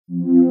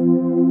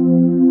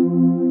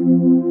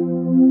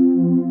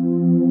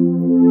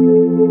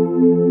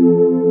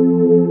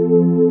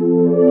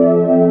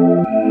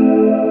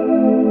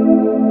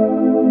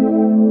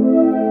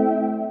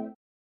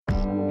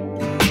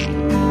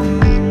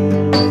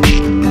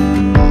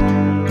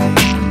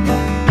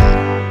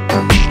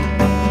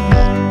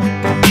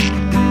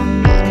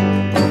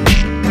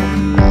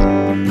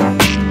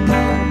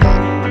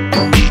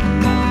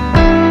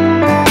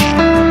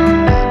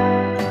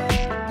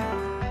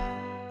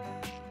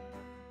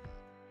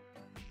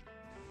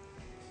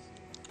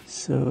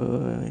So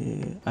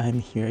I'm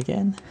here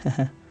again.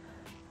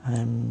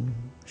 I'm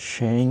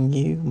sharing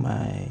you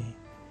my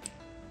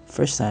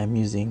first time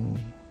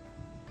using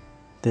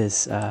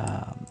this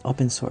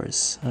open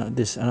source.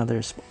 This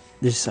another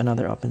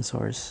open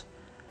source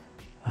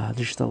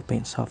digital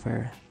paint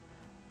software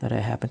that I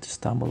happened to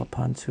stumble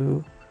upon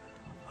too.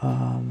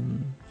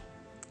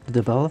 The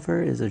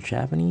developer is a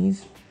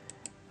Japanese.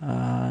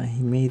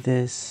 He made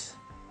this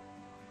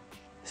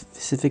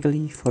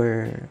specifically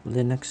for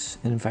Linux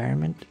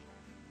environment.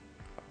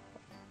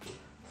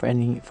 For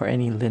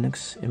any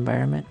Linux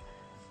environment,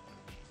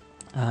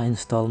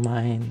 install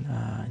mine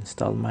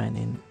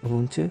in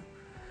Ubuntu.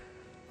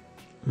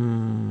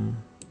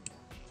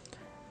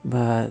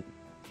 But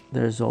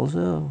there's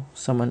also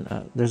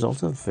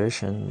a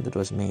version that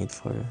was made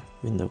for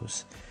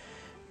Windows,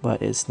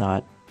 but it's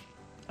not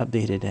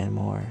updated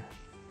anymore.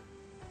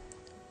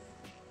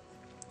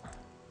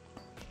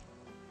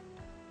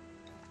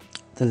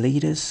 The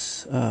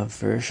latest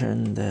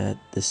version that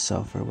this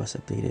software was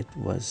updated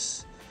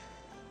was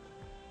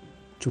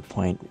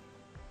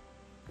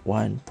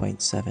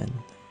 2.1.7,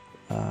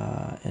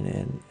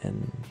 and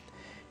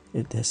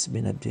it has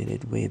been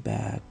updated way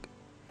back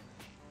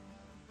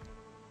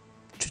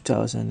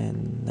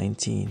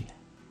 2019.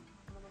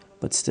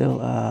 But still,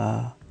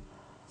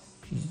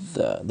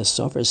 the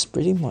software is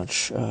pretty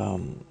much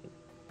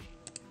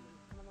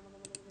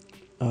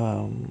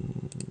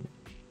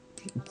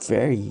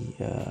very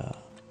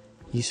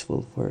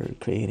useful for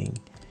creating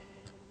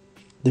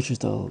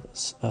digital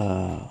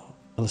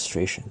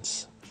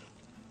illustrations.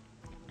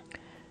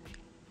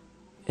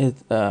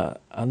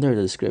 Under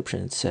the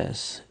description, it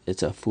says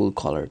it's a full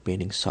color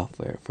painting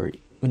software for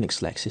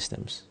Unix-like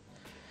systems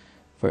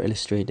for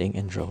illustrating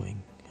and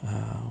drawing.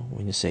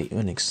 When you say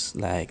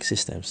Unix-like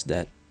systems,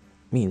 that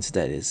means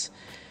that it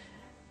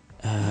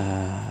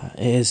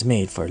is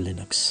made for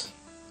Linux,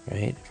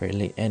 right? For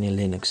any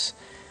Linux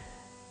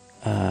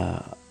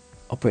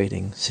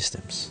operating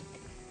systems.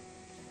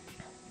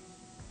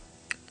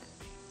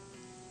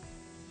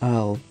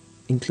 I'll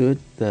include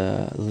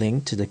the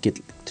link to the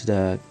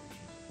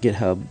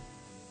GitHub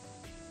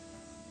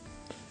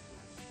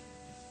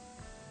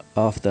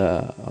of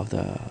the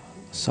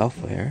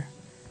software,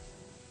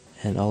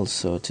 and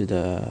also to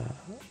the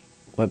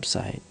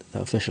website,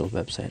 the official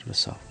website of the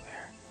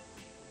software.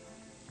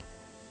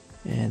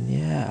 And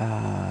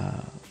yeah,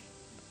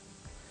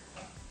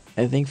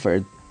 I think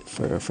for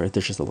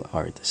digital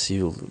artists,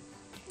 you'll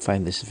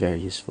find this very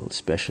useful,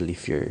 especially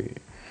if you're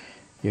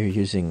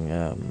using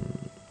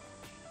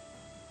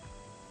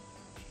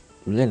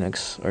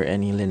Linux or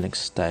any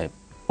Linux type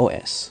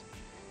OS,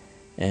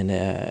 and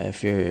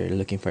if you're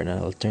looking for an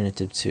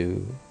alternative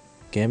to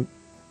GIMP,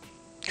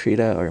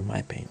 Krita, or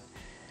MyPaint,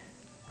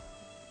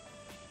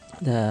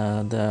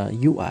 the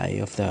UI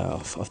of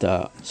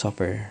the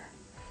software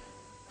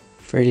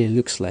fairly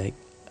looks like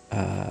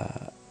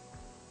an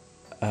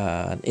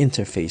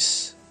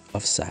interface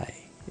of Sai.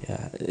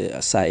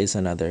 Sai is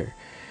another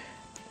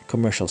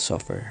commercial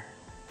software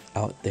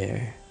out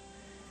there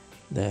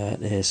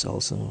that is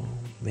also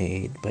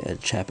made by a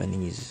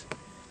Japanese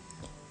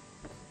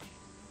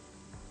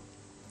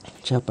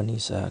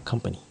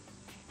company.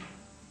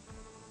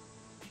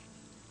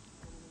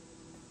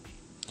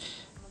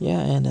 Yeah,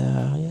 and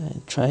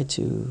try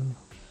to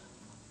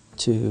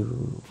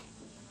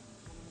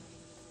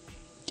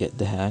get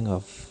the hang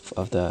of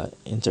the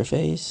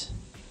interface.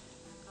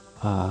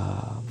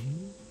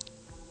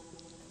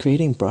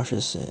 Creating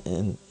brushes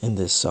in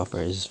this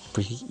software is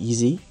pretty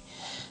easy,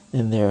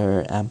 and there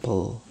are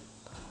ample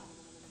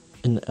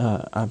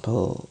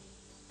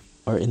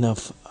or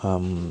enough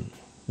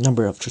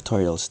number of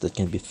tutorials that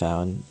can be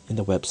found in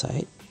the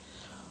website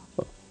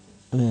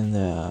or in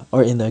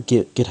the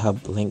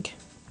GitHub link.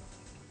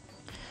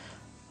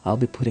 I'll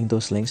be putting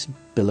those links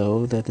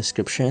below the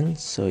description,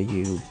 so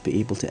you'll be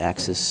able to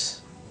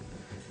access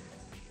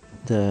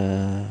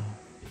the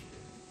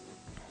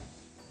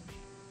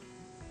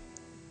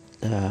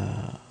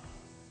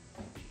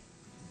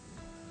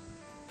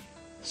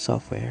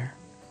software.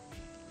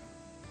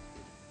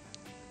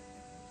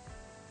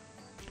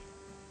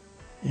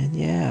 And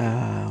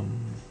yeah,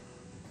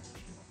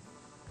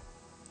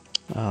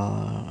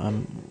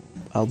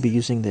 I'll be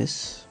using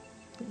this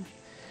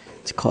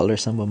to color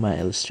some of my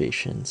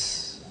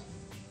illustrations,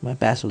 my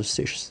past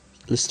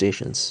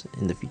illustrations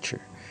in the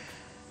future.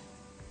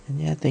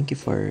 And yeah, thank you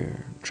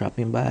for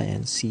dropping by,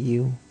 and see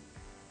you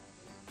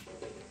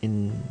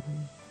in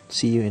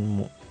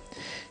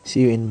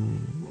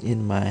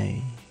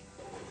my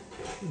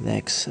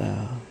next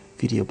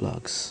video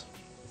blogs.